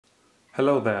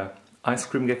Hello there, Ice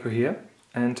Cream Gecko here,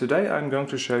 and today I'm going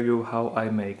to show you how I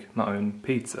make my own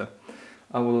pizza.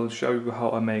 I will show you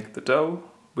how I make the dough,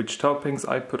 which toppings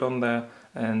I put on there,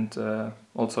 and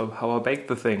also how I bake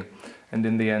the thing. And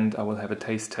in the end I will have a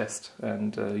taste test,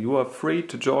 and you are free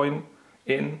to join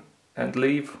in and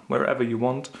leave wherever you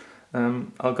want.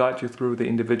 I'll guide you through the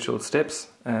individual steps,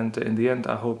 and in the end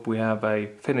I hope we have a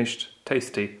finished,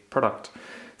 tasty product.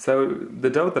 So the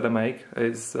dough that I make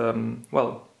is,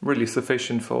 well, really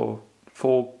sufficient for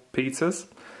 4 pizzas.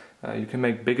 You can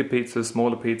make bigger pizzas,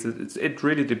 smaller pizzas. It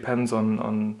really depends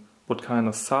on what kind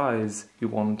of size you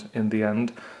want in the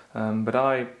end. But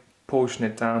I portion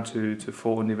it down to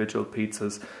 4 individual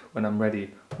pizzas when I'm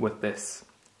ready with this.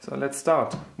 So let's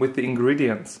start with the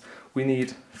ingredients. We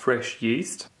need fresh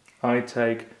yeast. I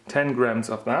take 10 grams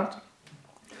of that.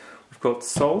 We've got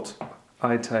salt.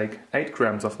 I take 8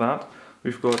 grams of that.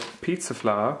 We've got pizza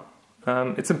flour.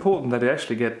 It's important that you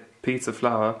actually get pizza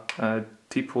flour.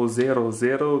 Tipo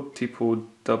 00, tipo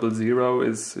 00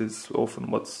 is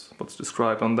often what's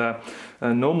described on there.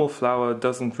 Normal flour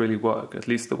doesn't really work, at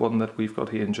least the one that we've got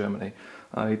here in Germany.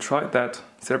 I tried that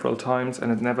several times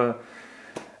and it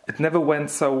never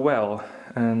went so well.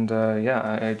 And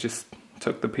yeah, I just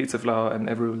took the pizza flour and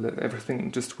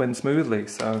everything just went smoothly.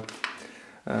 So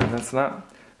that's that.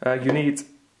 You need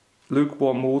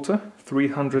lukewarm water,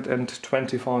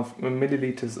 325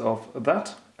 milliliters of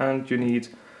that, and you need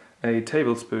a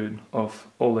tablespoon of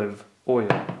olive oil.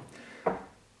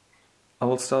 I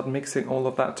will start mixing all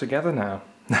of that together now.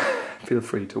 Feel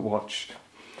free to watch.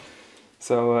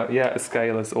 So yeah, a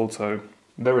scale is also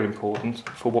very important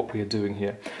for what we are doing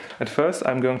here. At first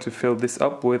I'm going to fill this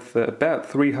up with about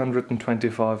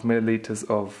 325 milliliters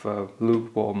of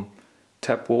lukewarm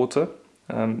tap water.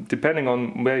 Depending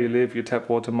on where you live, your tap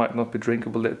water might not be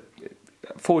drinkable.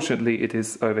 Fortunately, it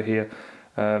is over here.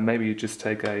 Maybe you just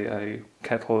take a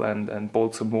kettle and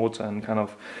boil some water and kind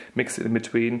of mix it in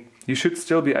between. You should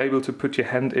still be able to put your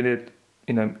hand in it,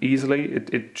 easily.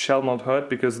 It shall not hurt,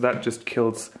 because that just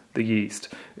kills the yeast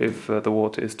if the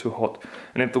water is too hot.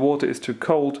 And if the water is too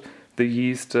cold, the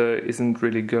yeast isn't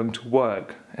really going to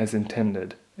work as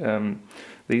intended.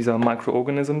 These are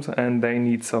microorganisms and they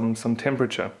need some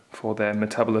temperature for their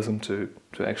metabolism to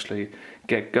actually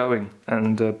get going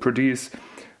and produce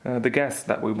the gas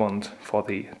that we want for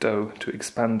the dough to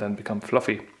expand and become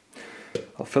fluffy.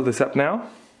 I'll fill this up now.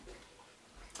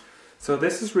 So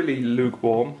this is really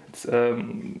lukewarm. It's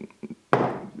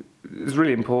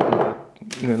really important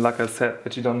that, like I said,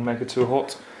 that you don't make it too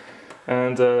hot.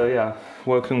 And yeah,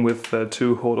 working with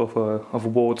too hot of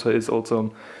water is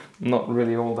also not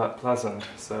really all that pleasant,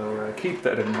 so keep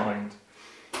that in mind.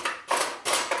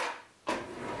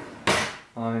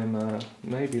 I'm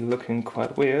maybe looking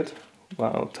quite weird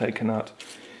while taking out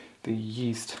the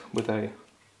yeast with a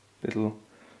little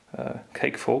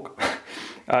cake fork.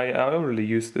 I only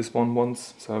used this one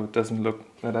once, so it doesn't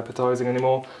look that appetizing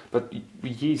anymore, but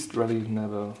yeast really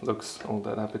never looks all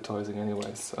that appetizing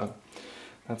anyway, so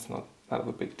that's not that of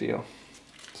a big deal.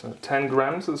 So 10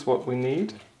 grams is what we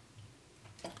need.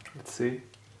 Let's see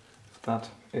if that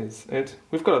is it.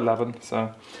 We've got 11,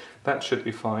 so that should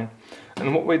be fine.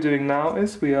 And what we're doing now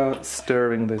is we are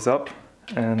stirring this up,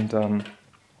 and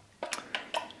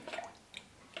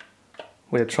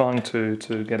we're trying to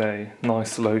get a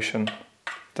nice solution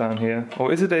down here.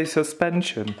 Or is it a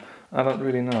suspension? I don't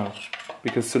really know.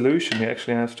 Because solution, you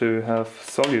actually have to have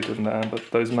solute in there, but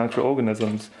those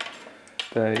microorganisms,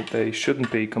 they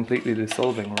shouldn't be completely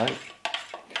dissolving, right?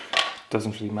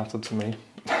 Doesn't really matter to me.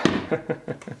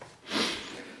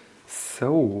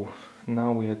 So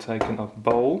now we are taking a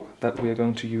bowl that we are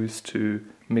going to use to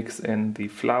mix in the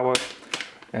flour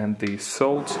and the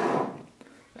salt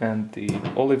and the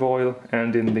olive oil,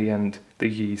 and in the end the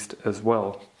yeast as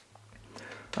well.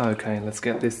 Okay, let's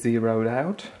get this zeroed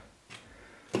out.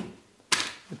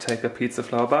 Take a pizza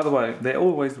flour. By the way, they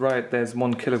always write there's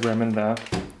 1 kilogram in there.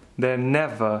 There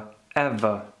never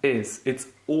ever is. It's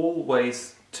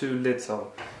always too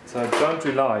little. So don't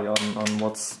rely on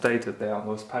what's stated there on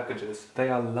those packages. They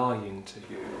are lying to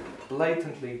you.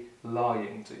 Blatantly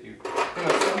lying to you.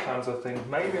 Sometimes I think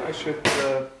maybe I should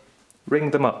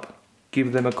ring them up.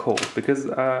 Give them a call. Because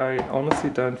I honestly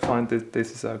don't find that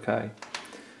this is okay.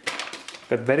 I've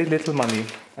got very little money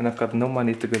and I've got no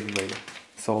money to give away.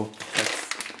 So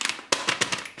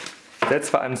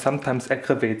that's why I'm sometimes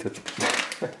aggravated.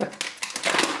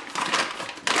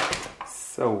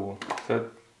 So it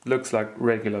looks like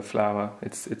regular flour.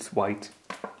 It's white,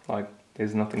 like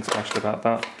there's nothing special about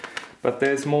that. But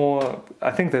there's more,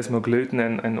 I think there's more gluten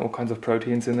and all kinds of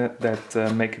proteins in it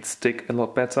that make it stick a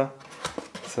lot better.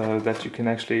 so that you can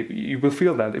actually, you will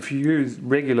feel that if you use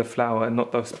regular flour and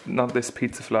not this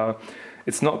pizza flour,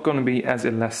 it's not going to be as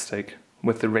elastic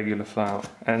with the regular flour,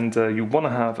 and you want to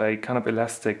have a kind of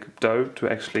elastic dough to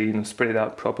actually, you know, spread it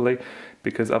out properly,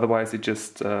 because otherwise it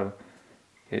just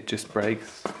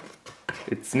breaks.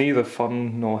 It's neither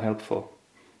fun nor helpful.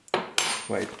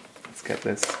 Wait, let's get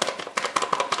this.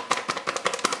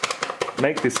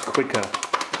 Make this quicker.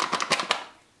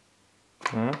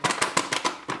 Huh?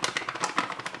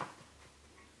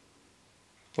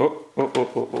 Oh.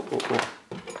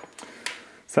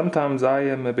 Sometimes I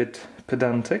am a bit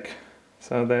pedantic,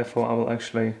 so therefore I will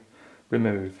actually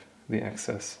remove the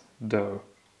excess dough.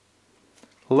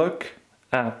 Look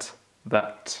at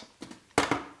that.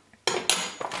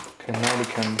 Okay, now we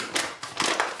can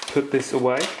put this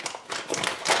away.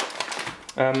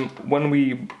 I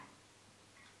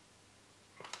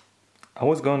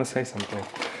was going to say something.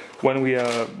 When we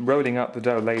are rolling out the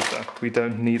dough later, we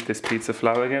don't need this pizza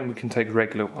flour again. We can take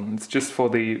regular one. It's just for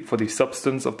the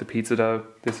substance of the pizza dough.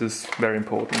 This is very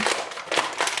important.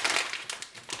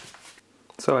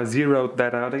 So I zeroed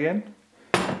that out again,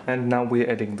 and now we're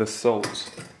adding the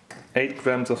salt. 8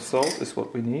 grams of salt is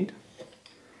what we need.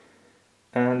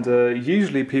 And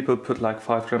usually people put like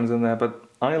 5 grams in there, but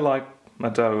I like my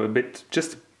dough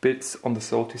just a bit on the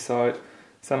salty side.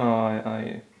 Somehow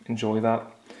I enjoy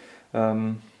that.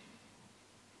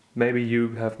 Maybe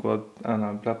you have got, I don't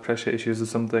know, blood pressure issues or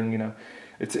something, you know.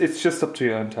 It's just up to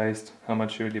your own taste, how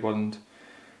much you really want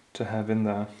to have in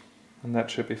there. And that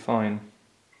should be fine.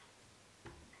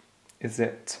 Is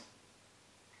it?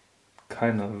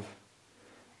 Kind of.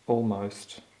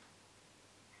 Almost.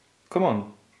 Come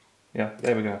on. Yeah,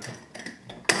 there we go.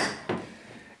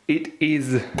 It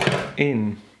is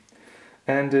in.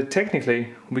 And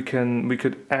technically we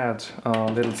could add our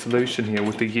little solution here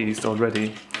with the yeast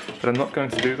already, but I'm not going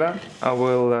to do that. I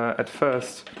will at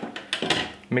first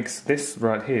mix this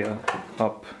right here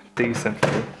up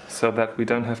decently, so that we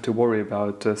don't have to worry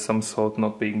about some salt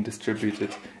not being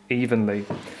distributed evenly.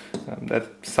 That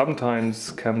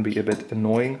sometimes can be a bit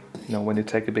annoying, you know, when you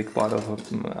take a big bite out of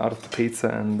the pizza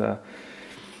and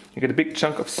you get a big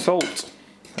chunk of salt.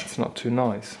 That's not too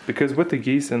nice, because with the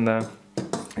yeast in there,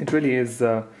 it really is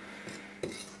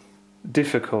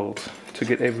difficult to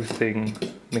get everything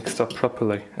mixed up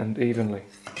properly and evenly.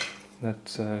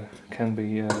 That can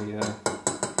be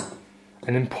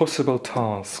an impossible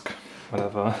task,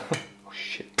 whatever. Oh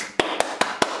shit.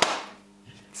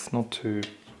 It's not too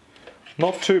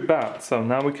bad. So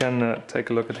now we can take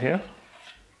a look at here.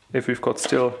 If we've got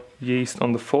still yeast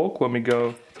on the fork when we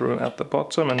go through at the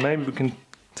bottom, and maybe we can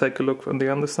take a look from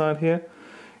the underside here.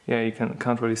 Yeah, you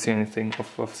can't really see anything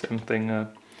of something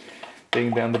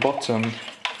being there on the bottom,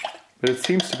 but it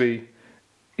seems to be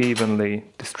evenly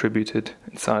distributed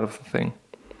inside of the thing.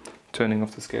 Turning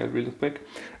off the scale really quick.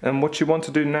 And what you want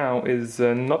to do now is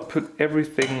not put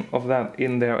everything of that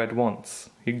in there at once.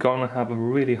 You're gonna have a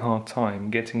really hard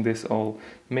time getting this all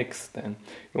mixed then.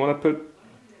 You want to put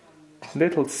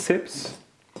little sips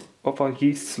of our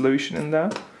yeast solution in there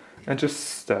and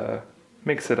just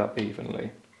mix it up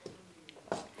evenly.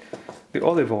 The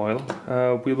olive oil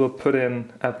we will put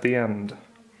in at the end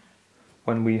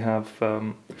when we have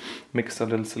mixed a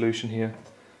little solution here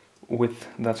with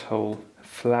that whole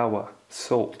flour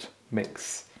salt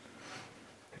mix.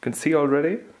 You can see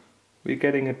already we're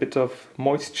getting a bit of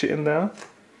moisture in there.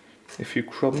 A few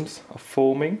crumbs are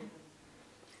forming.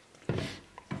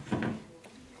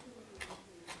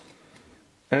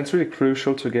 And it's really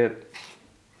crucial to get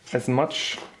as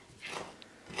much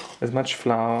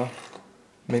flour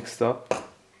mixed up.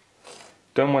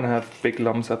 Don't want to have big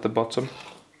lumps at the bottom.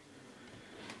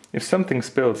 If something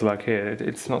spills like here,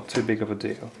 it's not too big of a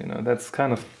deal, you know. That's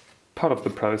kind of part of the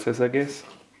process, I guess.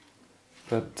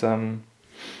 But the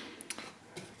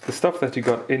stuff that you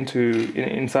got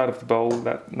inside of the bowl,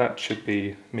 that should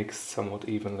be mixed somewhat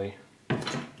evenly.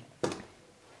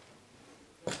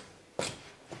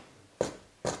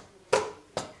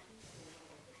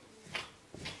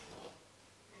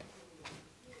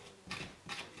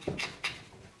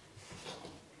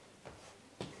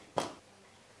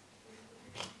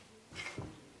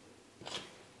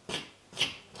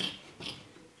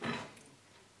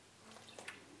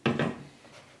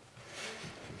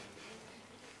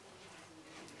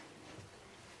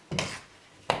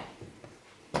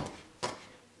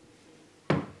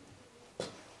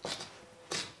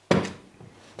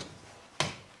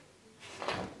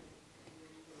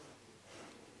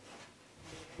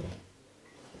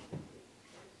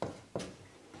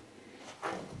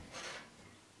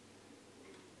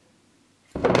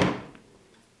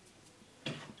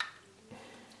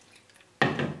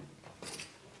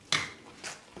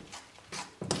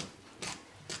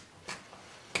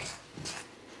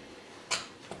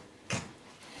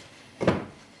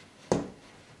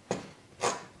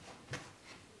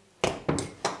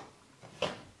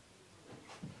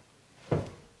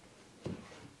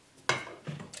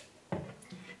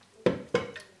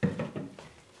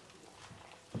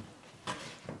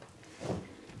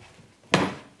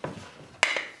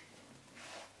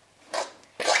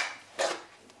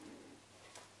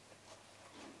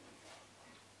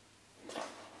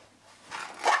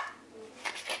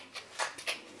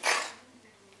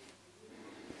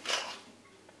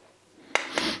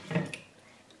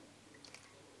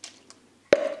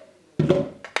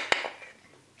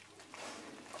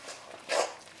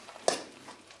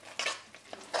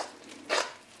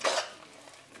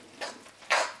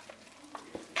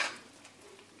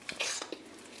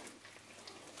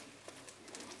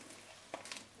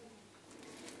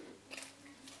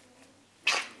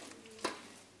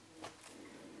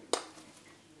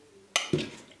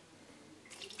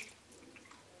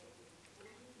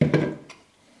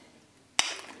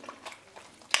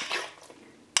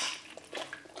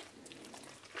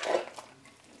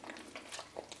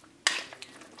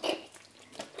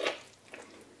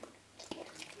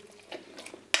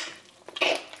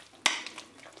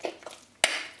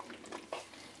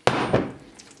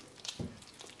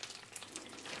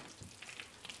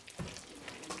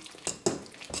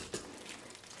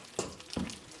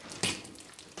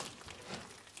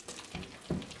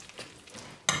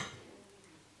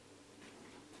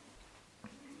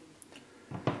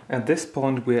 At this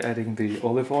point we're adding the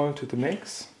olive oil to the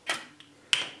mix.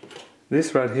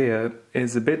 This right here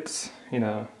is a bit, you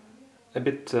know,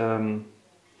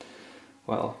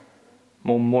 well,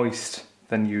 more moist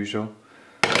than usual.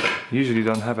 Usually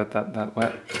don't have it that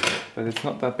wet, but it's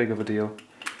not that big of a deal.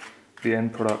 The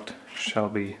end product shall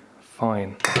be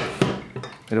fine.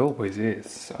 It always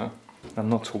is, so I'm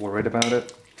not too worried about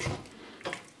it.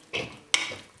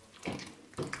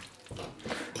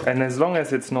 And as long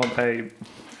as it's not a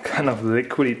kind of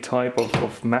liquidy type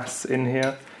of mass in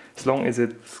here, as long as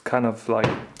it's kind of like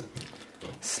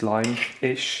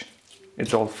slime-ish,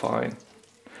 it's all fine.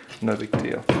 No big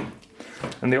deal.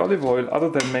 And the olive oil, other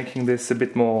than making this a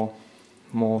bit more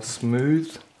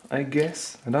smooth, I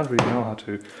guess, I don't really know how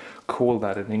to call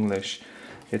that in English,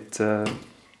 it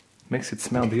makes it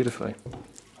smell beautifully.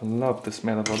 I love the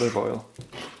smell of olive oil.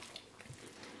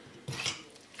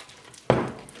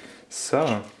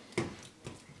 So,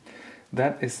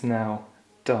 that is now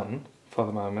done for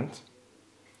the moment.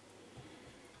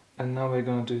 And now we're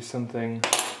going to do something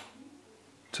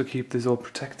to keep this all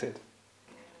protected.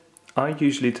 I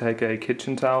usually take a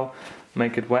kitchen towel,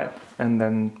 make it wet, and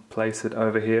then place it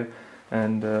over here.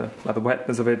 And by the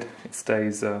wetness of it, it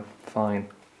stays fine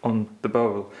on the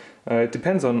bowl. It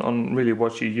depends on really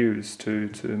what you use to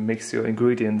mix your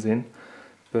ingredients in.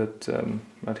 But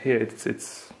right here,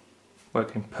 it's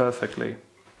working perfectly.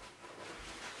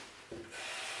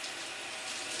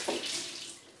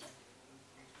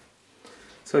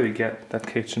 So you get that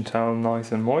kitchen towel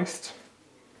nice and moist.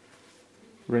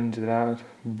 Rinse it out,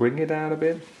 bring it out a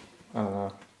bit. I don't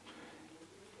know.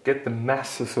 Get the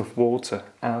masses of water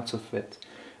out of it.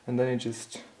 And then you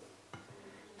just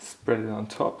spread it on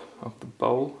top of the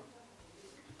bowl.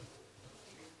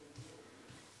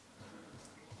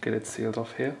 Get it sealed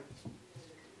off here.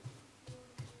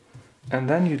 And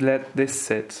then you let this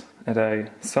sit at a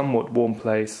somewhat warm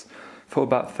place for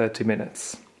about 30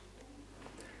 minutes.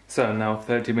 So now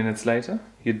 30 minutes later,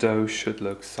 your dough should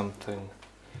look something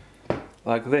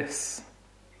like this.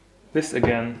 This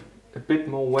again, a bit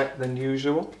more wet than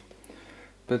usual,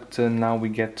 but now we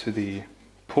get to the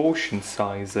portion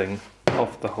sizing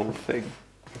of the whole thing.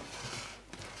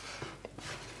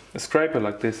 A scraper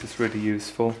like this is really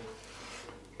useful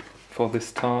for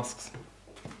this task.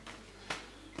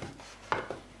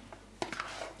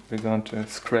 We're going to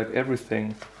scrape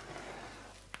everything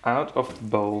out of the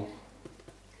bowl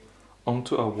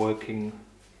onto a working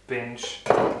bench,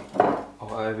 or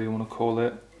however you want to call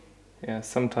it. Yeah,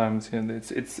 sometimes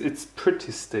it's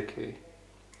pretty sticky.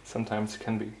 Sometimes it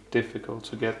can be difficult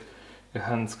to get your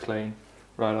hands clean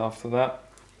right after that.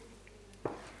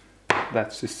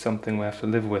 That's just something we have to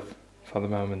live with for the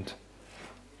moment.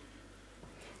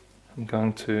 I'm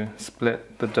going to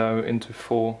split the dough into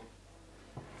 4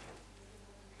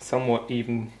 somewhat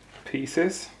even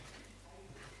pieces.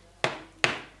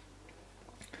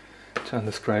 Turn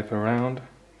the scraper around,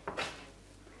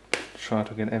 try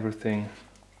to get everything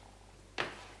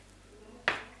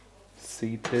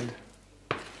seated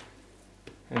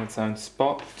in its own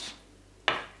spot.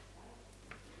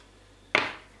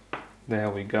 There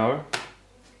we go,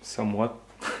 somewhat.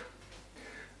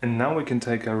 And now we can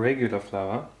take our regular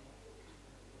flour,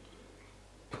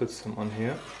 put some on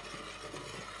here,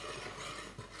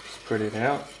 spread it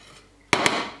out,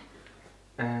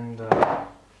 and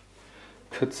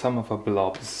put some of our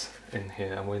blobs in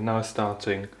here, and we're now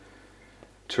starting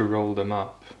to roll them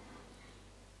up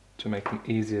to make them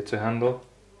easier to handle,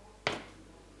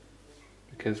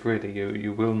 because really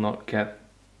you will not get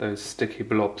those sticky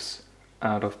blobs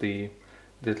out of the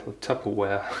little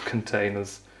Tupperware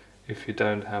containers if you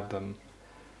don't have them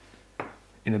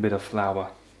in a bit of flour.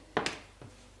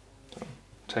 So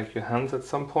take your hands at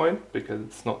some point, because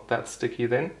it's not that sticky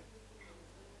then.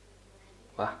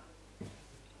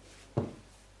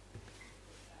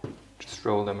 Just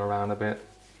roll them around a bit.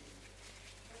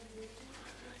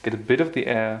 Get a bit of the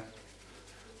air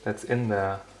that's in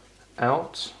there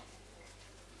out.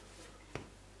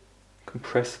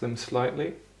 Compress them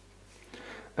slightly.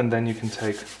 And then you can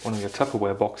take one of your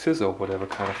Tupperware boxes or whatever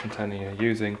kind of container you're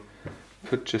using,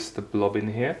 put just the blob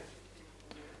in here,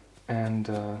 and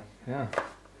yeah,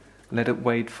 let it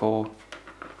wait for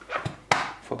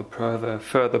the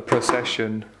further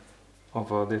procession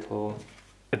of our little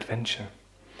adventure,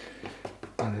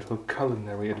 a little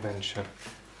culinary adventure.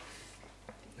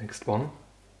 Next one.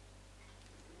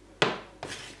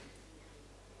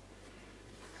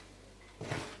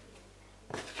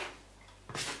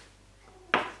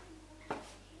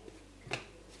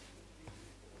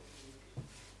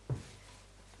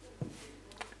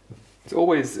 It's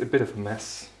always a bit of a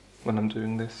mess when I'm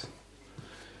doing this.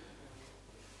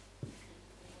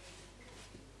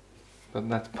 but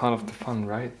that's part of the fun,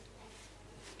 right?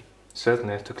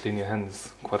 Certainly have to clean your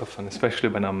hands quite often, especially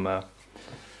when I'm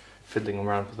fiddling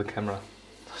around with the camera.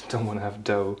 I don't want to have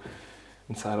dough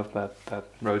inside of that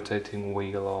rotating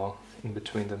wheel or in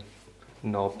between the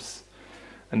knobs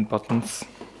and buttons.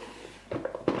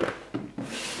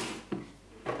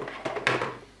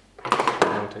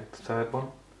 I'll take the third one.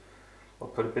 I'll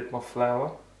put a bit more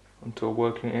flour onto a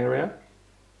working area.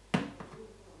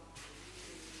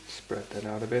 Spread that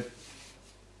out a bit.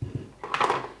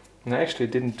 And I actually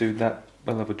didn't do that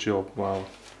well of a job while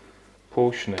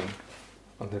portioning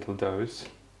our little doughs.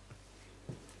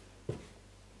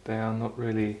 They are not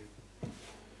really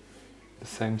the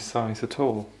same size at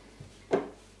all.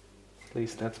 At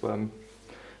least that's what I'm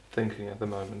thinking at the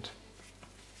moment.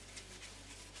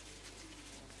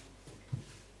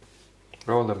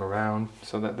 Roll them around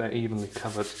so that they're evenly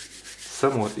covered,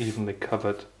 somewhat evenly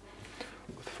covered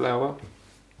with flour.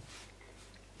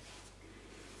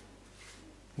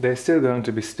 They're still going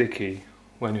to be sticky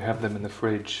when you have them in the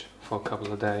fridge for a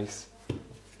couple of days.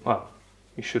 Well,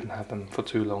 you shouldn't have them for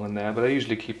too long in there, but I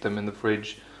usually keep them in the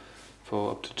fridge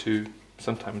for up to 2,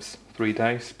 sometimes 3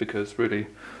 days, because really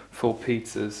 4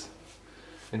 pizzas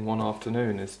in one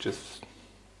afternoon is just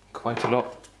quite a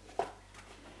lot.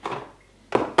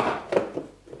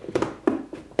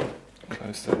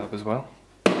 Close that up as well.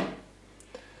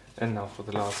 And now for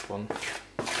the last one.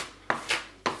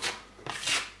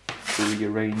 To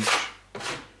rearrange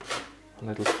a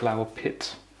little flour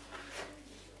pit.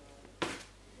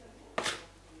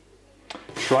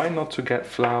 Try not to get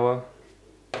flour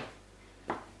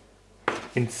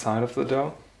inside of the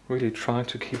dough. Really try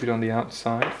to keep it on the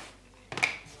outside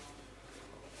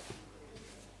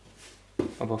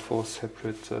of our 4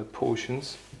 separate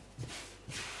portions.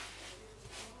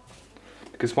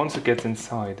 Because once it gets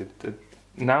inside,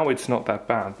 now it's not that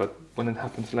bad, but when it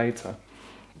happens later,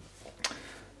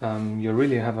 you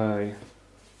really have a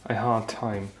hard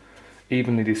time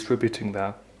evenly distributing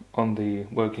that on the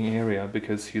working area,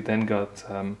 because you then got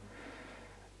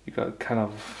kind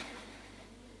of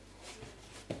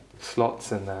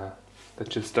slots in there that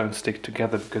just don't stick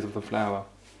together because of the flour.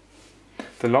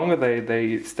 The longer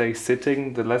they stay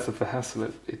sitting, the less of a hassle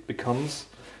it becomes,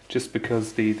 just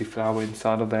because the flour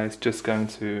inside of there is just going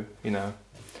to, you know,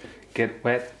 get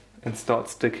wet and start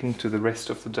sticking to the rest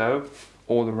of the dough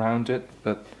all around it.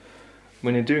 But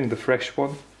when you're doing the fresh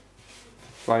one,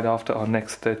 right after our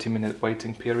next 30-minute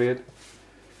waiting period,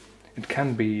 it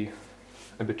can be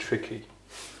a bit tricky.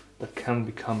 That can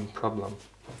become a problem.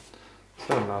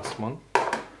 So last one,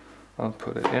 I'll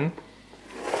put it in.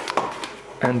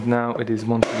 And now it is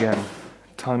once again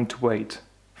time to wait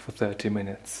for 30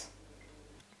 minutes.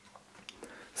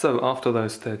 So after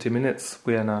those 30 minutes,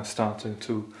 we are now starting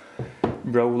to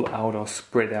roll out or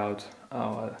spread out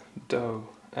our dough.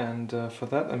 And for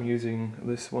that I'm using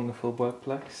this wonderful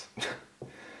workplace.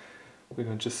 We're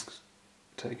going to just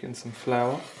take in some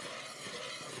flour,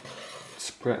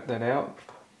 spread that out.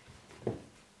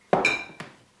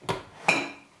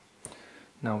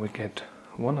 Now we get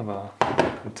one of our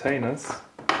containers,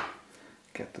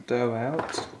 get the dough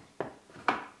out.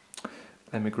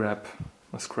 Let me grab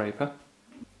a scraper.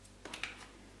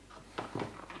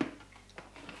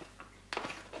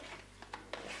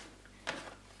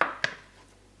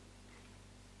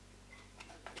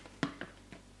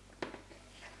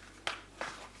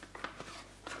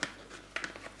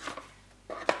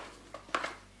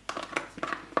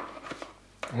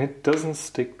 And it doesn't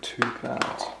stick too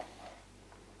bad.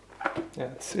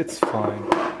 Yeah, it's fine.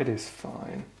 It is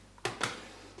fine.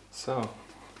 So,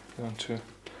 I'm going to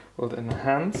roll it in the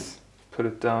hands, put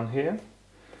it down here,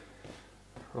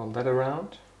 roll that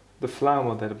around. The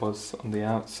flour that was on the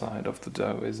outside of the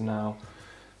dough is now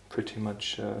pretty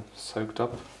much soaked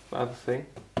up by the thing.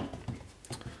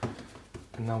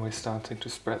 And now we're starting to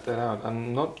spread that out.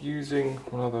 I'm not using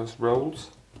one of those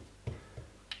rolls,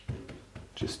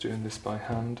 just doing this by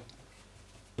hand.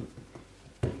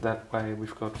 That way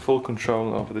we've got full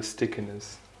control over the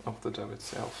stickiness of the dough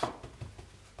itself.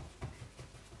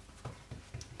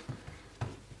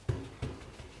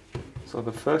 So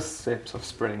the first steps of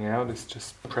spreading out is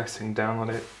just pressing down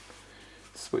on it,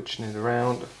 switching it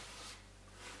around.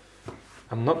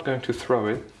 I'm not going to throw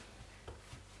it.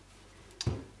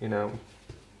 You know,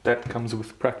 that comes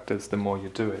with practice the more you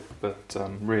do it, but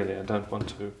really I don't want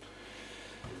to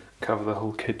cover the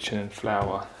whole kitchen in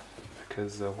flour,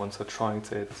 because once I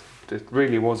tried it, it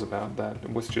really was about that.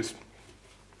 It was just,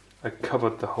 I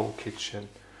covered the whole kitchen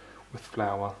with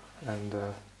flour, and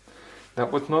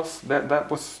that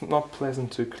was not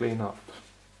pleasant to clean up.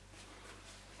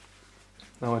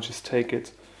 Now I just take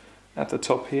it at the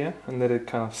top here and let it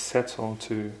kind of settle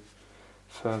to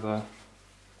further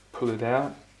pull it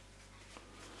out.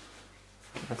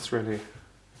 That's really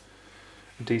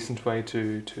a decent way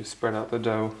to spread out the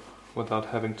dough without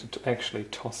having to actually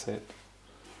toss it.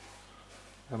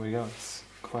 There we go, it's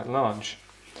quite large.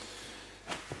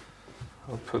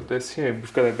 I'll put this here.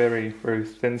 We've got a very, very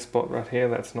thin spot right here.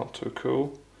 That's not too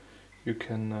cool. You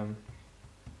can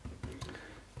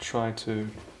try to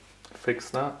fix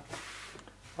that,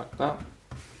 like that.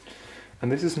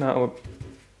 And this is now a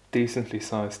decently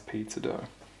sized pizza dough.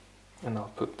 And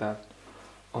I'll put that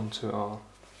onto our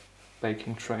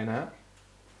baking tray now.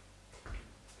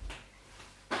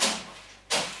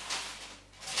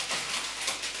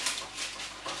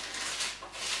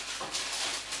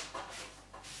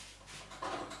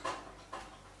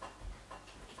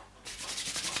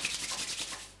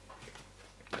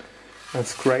 And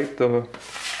scrape the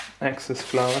excess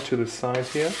flour to the side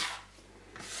here.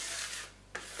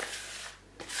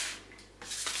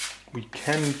 We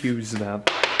can use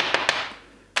that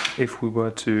if we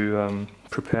were to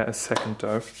prepare a second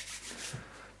dough,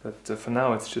 but for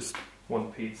now it's just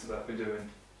one pizza that we're doing.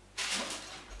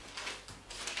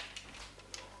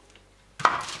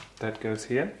 That goes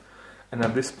here, and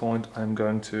at this point I'm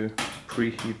going to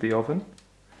preheat the oven.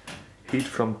 Heat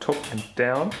from top and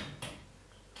down,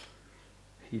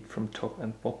 heat from top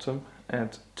and bottom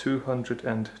at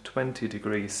 220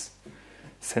 degrees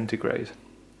centigrade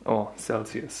or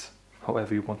Celsius,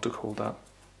 however you want to call that.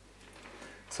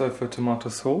 So for tomato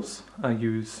sauce I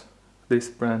use this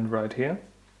brand right here.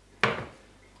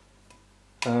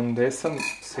 There's some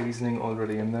seasoning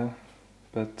already in there,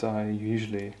 but I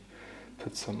usually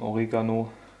put some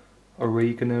oregano,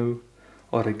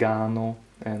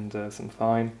 and some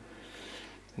thyme,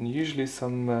 and usually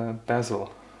some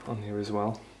basil on here as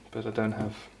well, but I don't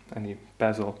have any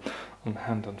basil on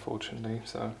hand unfortunately,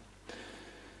 so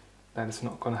that is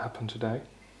not going to happen today.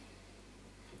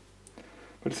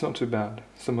 But it's not too bad,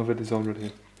 some of it is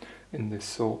already in this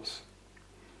sauce.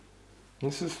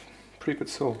 This is pretty good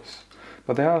sauce,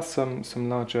 but there are some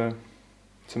larger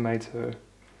tomato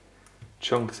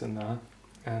chunks in there,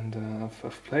 and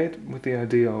I've played with the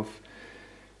idea of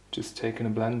just taking a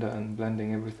blender and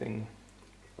blending everything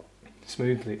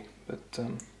smoothly, but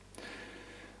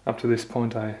up to this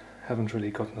point I haven't really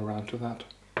gotten around to that.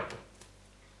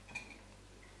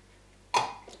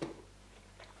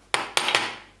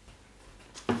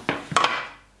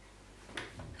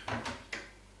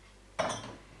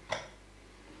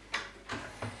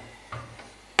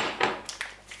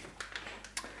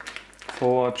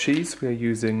 For cheese we are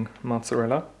using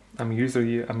mozzarella. I'm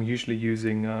usually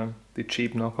using the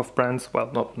cheap knockoff brands,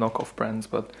 well, not knockoff brands,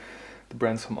 but the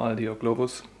brands from Aldi or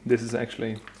Globus. This is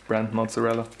actually brand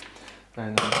mozzarella,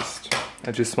 and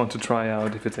I just want to try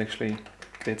out if it's actually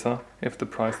better, if the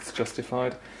price is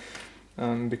justified,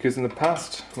 because in the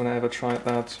past when I ever tried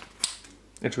that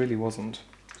it really wasn't.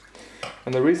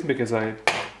 And the reason because I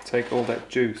take all that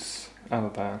juice out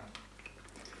of there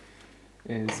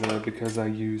is because I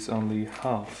use only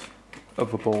half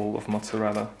of a bowl of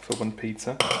mozzarella for one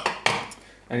pizza.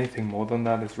 Anything more than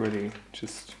that is really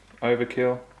just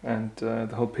overkill, and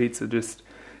the whole pizza just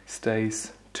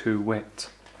stays too wet.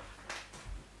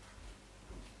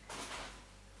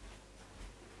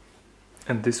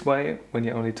 And this way, when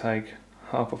you only take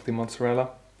half of the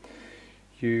mozzarella,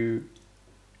 you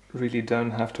really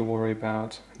don't have to worry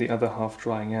about the other half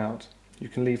drying out. You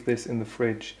can leave this in the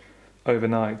fridge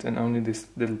overnight, and only this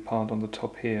little part on the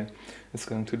top here is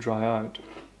going to dry out,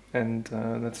 and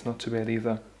that's not too bad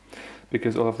either,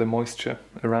 because all of the moisture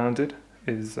around it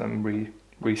is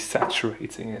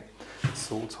resaturating it,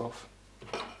 sort of.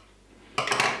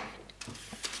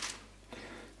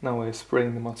 Now we're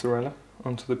spreading the mozzarella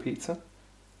onto the pizza.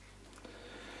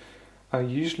 I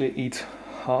usually eat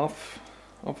half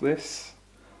of this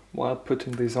while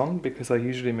putting this on, because I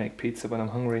usually make pizza when I'm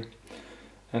hungry,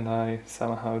 and I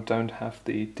somehow don't have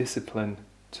the discipline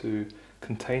to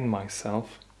contain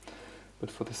myself, but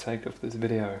for the sake of this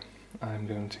video I'm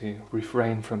going to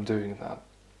refrain from doing that,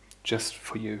 just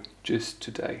for you, just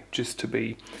today, just to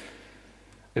be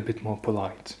a bit more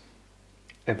polite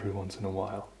every once in a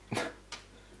while.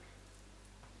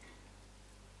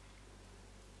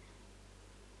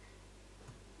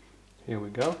 Here we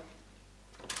go,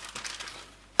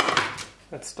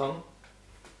 that's done.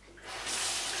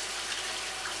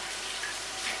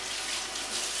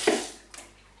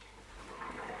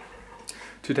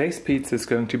 Today's pizza is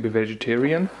going to be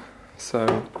vegetarian,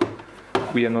 so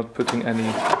we are not putting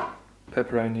any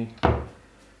pepperoni,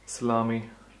 salami,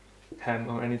 ham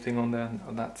or anything on there.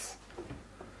 No, that's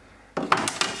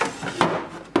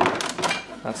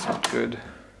not good.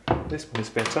 This one is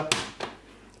better.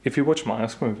 If you watch my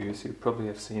ice cream reviews, you probably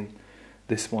have seen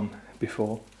this one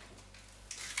before.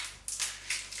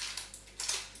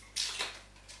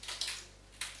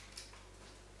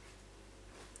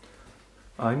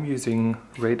 I'm using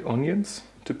red onions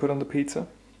to put on the pizza.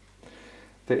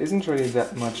 There isn't really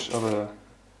that much of a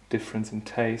difference in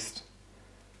taste,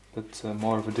 but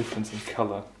more of a difference in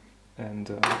color.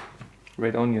 And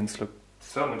red onions look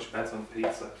so much better on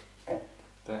pizza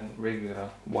than regular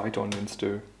white onions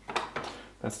do.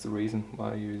 That's the reason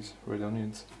why I use red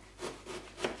onions.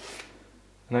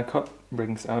 And I cut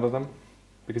rings out of them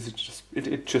because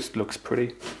it just looks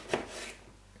pretty.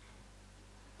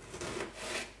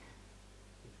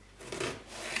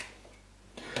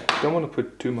 Don't want to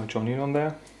put too much onion on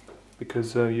there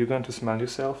because you're going to smell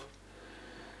yourself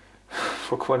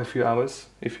for quite a few hours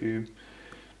if you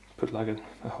put like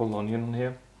a whole onion on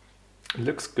here. It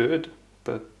looks good,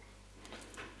 but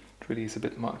it really is a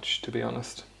bit much, to be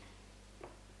honest.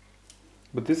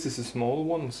 But this is a small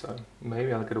one, so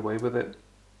maybe I'll get away with it.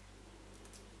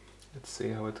 Let's see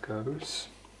how it goes.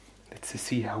 Let's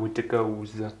see how it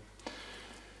goes.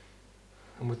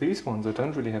 And with these ones, I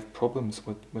don't really have problems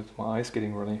with my eyes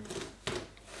getting runny.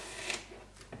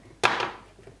 It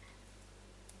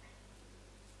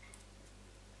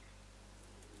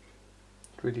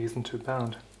really isn't too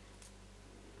bad.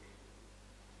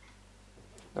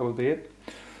 That will be it.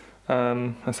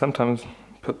 I sometimes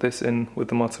put this in with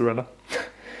the mozzarella.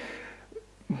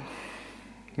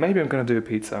 Maybe I'm going to do a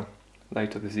pizza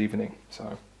later this evening,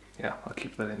 so yeah, I'll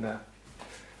keep that in there.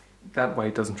 That way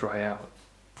it doesn't dry out.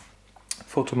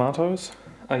 For tomatoes,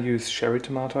 I use cherry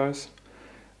tomatoes.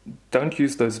 Don't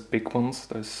use those big ones,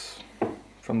 those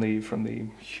from the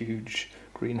huge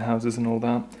greenhouses and all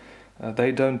that.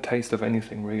 They don't taste of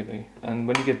anything really. And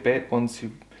when you get bad ones,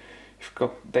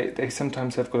 they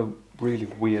sometimes have got a really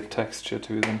weird texture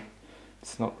to them.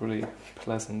 It's not really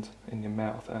pleasant in your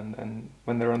mouth, and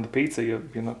when they're on the pizza, you're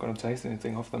not going to taste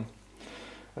anything of them.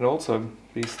 And also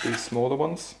these smaller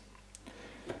ones,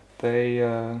 they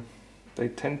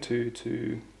tend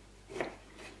to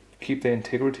keep their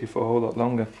integrity for a whole lot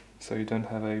longer, so you don't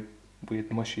have a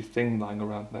weird mushy thing lying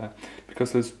around there.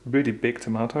 Because those really big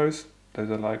tomatoes,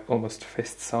 those are like almost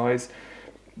fist size,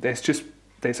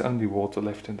 there's only water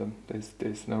left in them.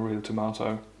 There's no real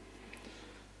tomato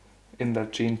in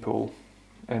that gene pool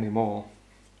anymore.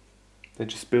 They're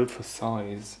just built for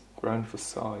size, grown for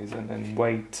size and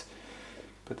weight,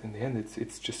 but in the end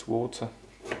it's just water.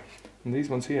 And these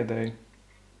ones here, they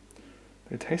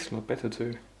taste a lot better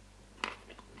too.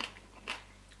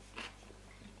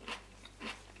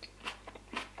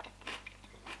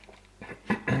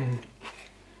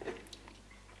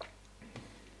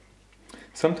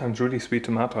 Sometimes really sweet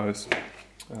tomatoes,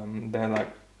 they're like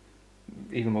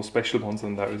even more special ones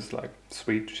than those, like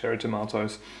sweet cherry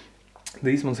tomatoes.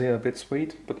 These ones here are a bit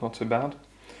sweet, but not too bad.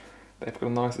 They've got a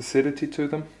nice acidity to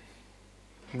them.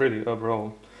 Really,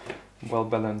 overall, well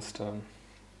balanced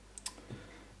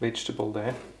vegetable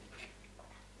there.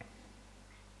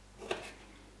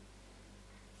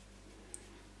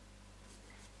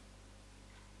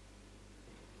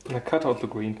 And I cut out the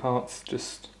green parts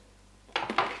just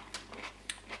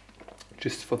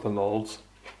for the lols.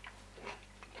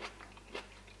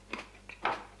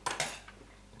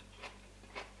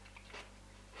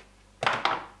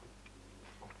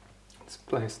 Let's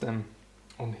place them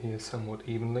on here somewhat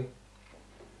evenly.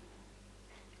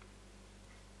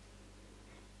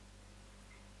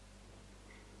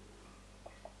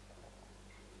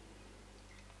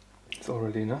 It's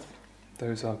already enough.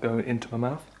 Those are going into my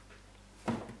mouth.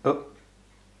 Oh.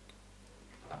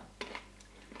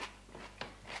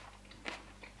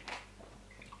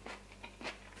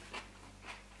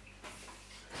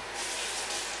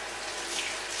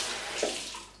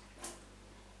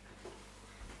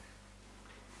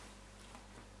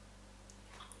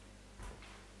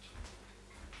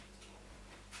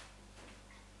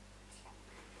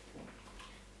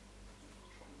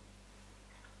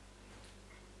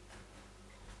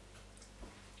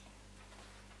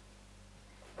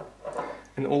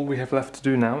 And all we have left to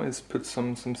do now is put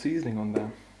some seasoning on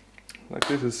there. Like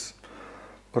this is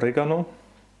oregano.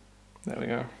 There we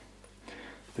go.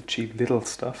 The cheap little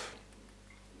stuff.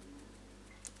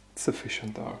 It's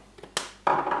sufficient though.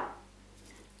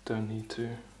 Don't need to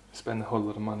spend a whole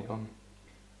lot of money on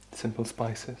simple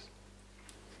spices.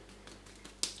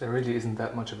 There really isn't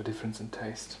that much of a difference in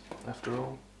taste after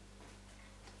all.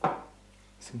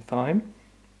 Some thyme.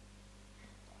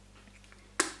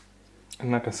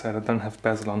 And like I said, I don't have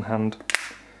basil on hand.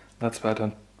 That's why I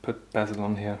don't put basil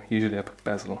on here. Usually I put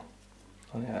basil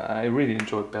on here. I really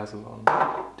enjoy basil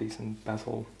on decent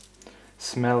basil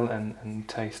smell and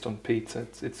taste on pizza.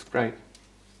 It's great.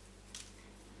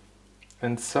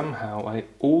 And somehow I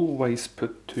always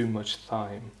put too much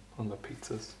thyme on the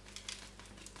pizzas.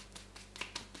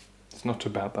 It's not too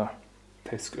bad though.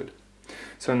 Tastes good.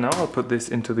 So now I'll put this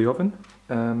into the oven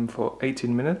for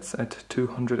 18 minutes at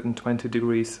 220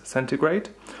 degrees centigrade.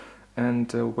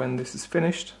 And when this is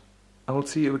finished, I will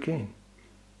see you again.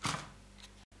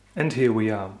 And here we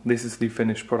are. This is the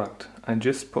finished product. I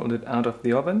just pulled it out of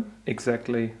the oven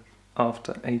exactly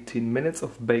after 18 minutes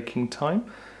of baking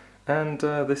time. And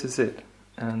this is it.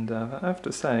 And I have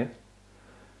to say,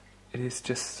 it is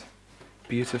just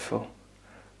beautiful.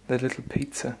 The little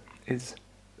pizza is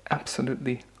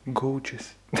absolutely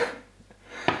gorgeous.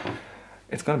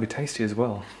 It's going to be tasty as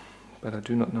well, but I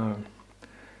do not know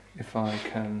if I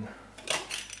can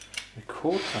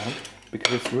record that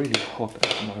because it's really hot at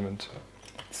the moment.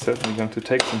 It's certainly going to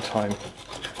take some time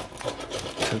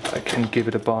so that I can give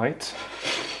it a bite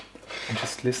and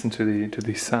just listen to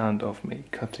the sound of me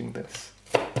cutting this.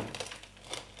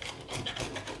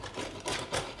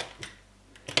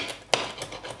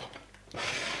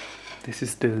 This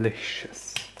is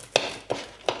delicious.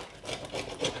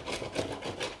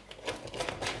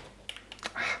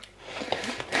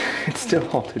 It's still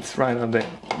hot. It's right out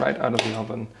of the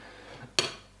oven.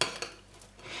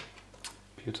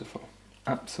 Beautiful.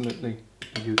 Absolutely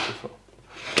beautiful.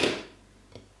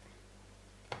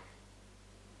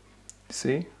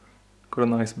 See? Got a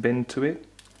nice bend to it.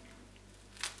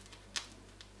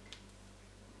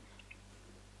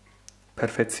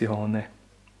 Perfezione.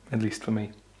 At least for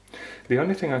me. The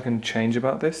only thing I can change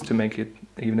about this to make it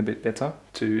even a bit better,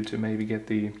 to maybe get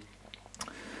the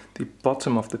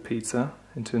bottom of the pizza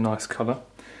into a nice color,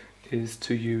 is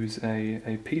to use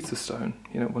a pizza stone.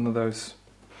 You know, one of those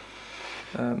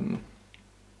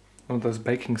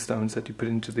baking stones that you put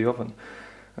into the oven.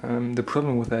 The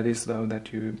problem with that is though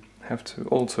that you have to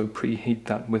also preheat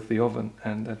that with the oven,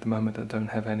 and at the moment I don't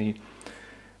have any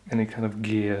kind of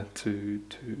gear to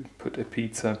put a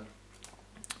pizza,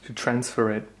 to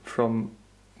transfer it from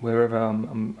wherever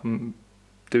I'm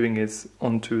doing it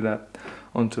onto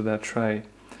that tray.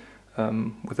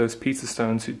 With those pizza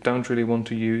stones, you don't really want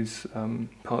to use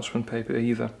parchment paper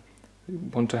either.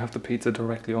 You want to have the pizza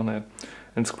directly on it,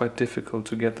 and it's quite difficult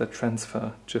to get that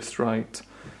transfer just right.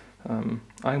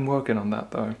 I'm working on that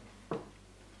though.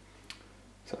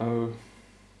 So,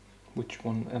 which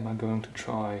one am I going to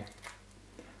try?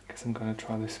 I guess I'm going to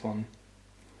try this one.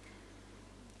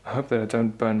 I hope that I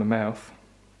don't burn my mouth.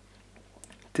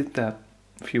 Did that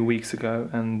a few weeks ago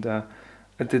and I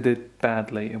did it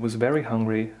badly. I was very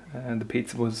hungry and the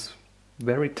pizza was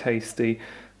very tasty,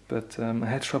 but I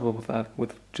had trouble with that,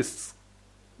 with just,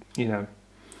 you know,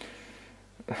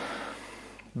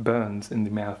 burns in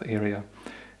the mouth area.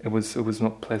 It was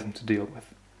not pleasant to deal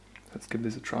with. Let's give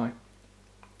this a try.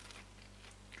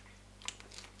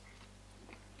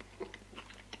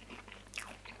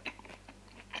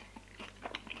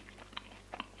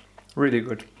 Really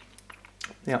good.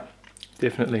 Yeah,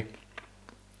 definitely.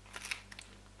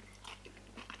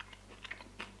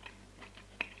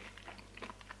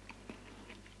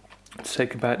 Let's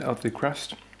take a bite out of the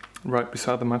crust right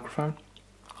beside the microphone.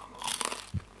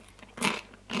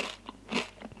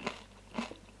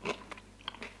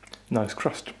 Nice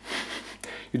crust.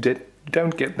 You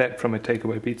don't get that from a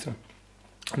takeaway pizza.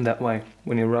 And that way,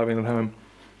 when you're arriving at home,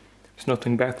 it's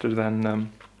nothing better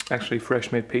than actually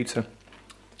fresh made pizza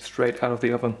straight out of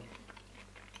the oven.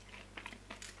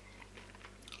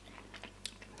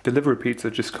 Delivery pizza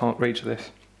just can't reach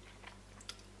this.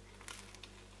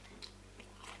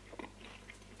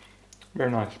 Very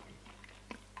nice.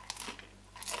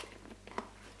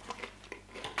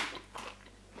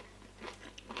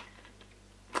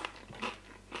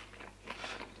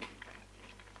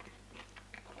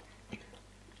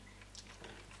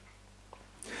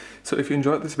 So if you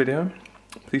enjoyed this video,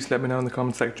 please let me know in the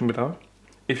comment section below.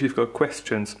 If you've got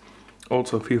questions,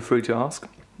 also feel free to ask.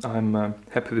 I'm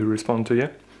happy to respond to you.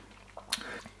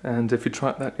 And if you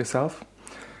tried that yourself,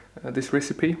 this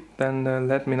recipe, then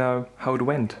let me know how it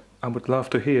went. I would love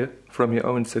to hear from your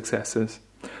own successes.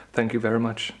 Thank you very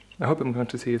much. I hope I'm going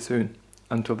to see you soon.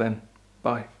 Until then,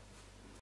 bye.